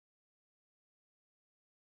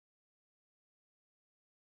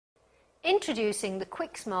Introducing the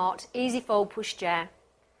Quicksmart Easy Fold Pushchair.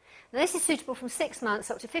 Now this is suitable from 6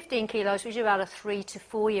 months up to 15 kilos, which is about a 3 to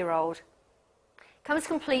 4 year old. Comes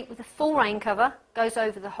complete with a full rain cover, goes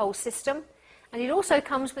over the whole system, and it also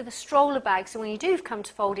comes with a stroller bag, so when you do come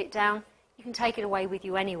to fold it down, you can take it away with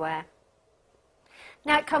you anywhere.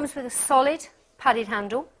 Now it comes with a solid padded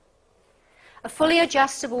handle, a fully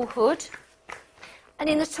adjustable hood, and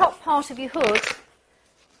in the top part of your hood,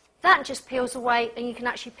 that just peels away and you can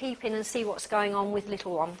actually peep in and see what's going on with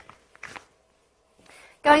little one.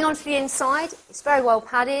 Going on to the inside, it's very well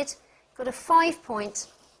padded. Got a 5-point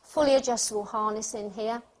fully adjustable harness in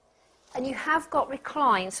here, and you have got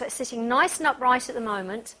recline, so it's sitting nice and upright at the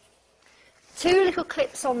moment. 2 little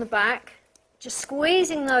clips on the back, just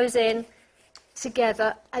squeezing those in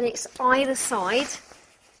together, and it's either side,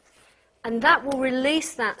 and that will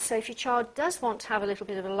release that, so if your child does want to have a little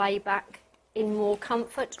bit of a lay back in more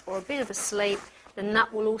comfort or a bit of a sleep, then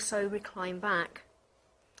that will also recline back.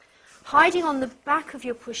 Hiding on the back of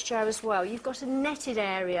your pushchair as well, you've got a netted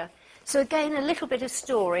area, so again a little bit of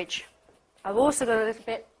storage. I've also got a little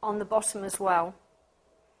bit on the bottom as well.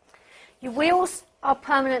 Your wheels are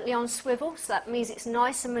permanently on swivel, so that means it's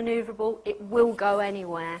nice and manoeuvrable, it will go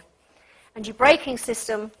anywhere. And your braking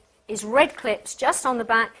system is red clips just on the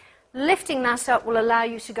back. Lifting that up will allow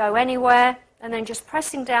you to go anywhere, and then just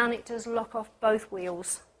pressing down it does lock off both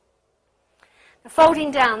wheels. The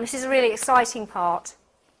folding down, this is a really exciting part.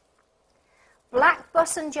 Black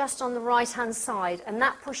button just on the right hand side, and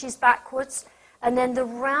that pushes backwards, and then the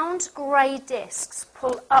round grey discs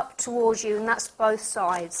pull up towards you, and that's both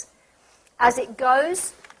sides. As it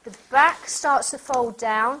goes, the back starts to fold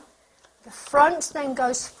down, the front then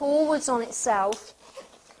goes forwards on itself,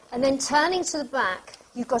 and then turning to the back,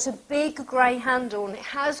 you've got a big grey handle and it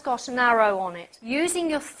has got an arrow on it. Using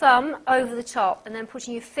your thumb over the top and then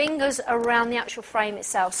putting your fingers around the actual frame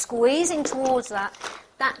itself, squeezing towards that,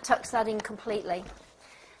 that tucks that in completely.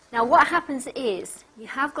 Now what happens is, you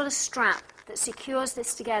have got a strap that secures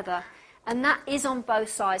this together, and that is on both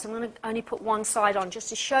sides. I'm going to only put one side on just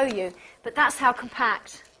to show you, but that's how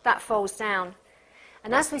compact that folds down.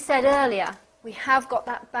 And as we said earlier, we have got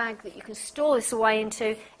that bag that you can store this away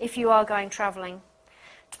into if you are going travelling.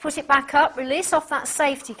 To put it back up, release off that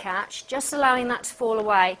safety catch, just allowing that to fall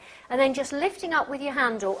away, and then just lifting up with your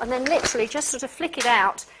handle, and then literally just sort of flick it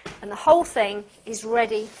out, and the whole thing is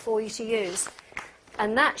ready for you to use.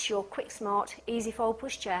 And that's your Quicksmart Easy Fold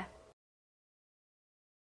Pushchair.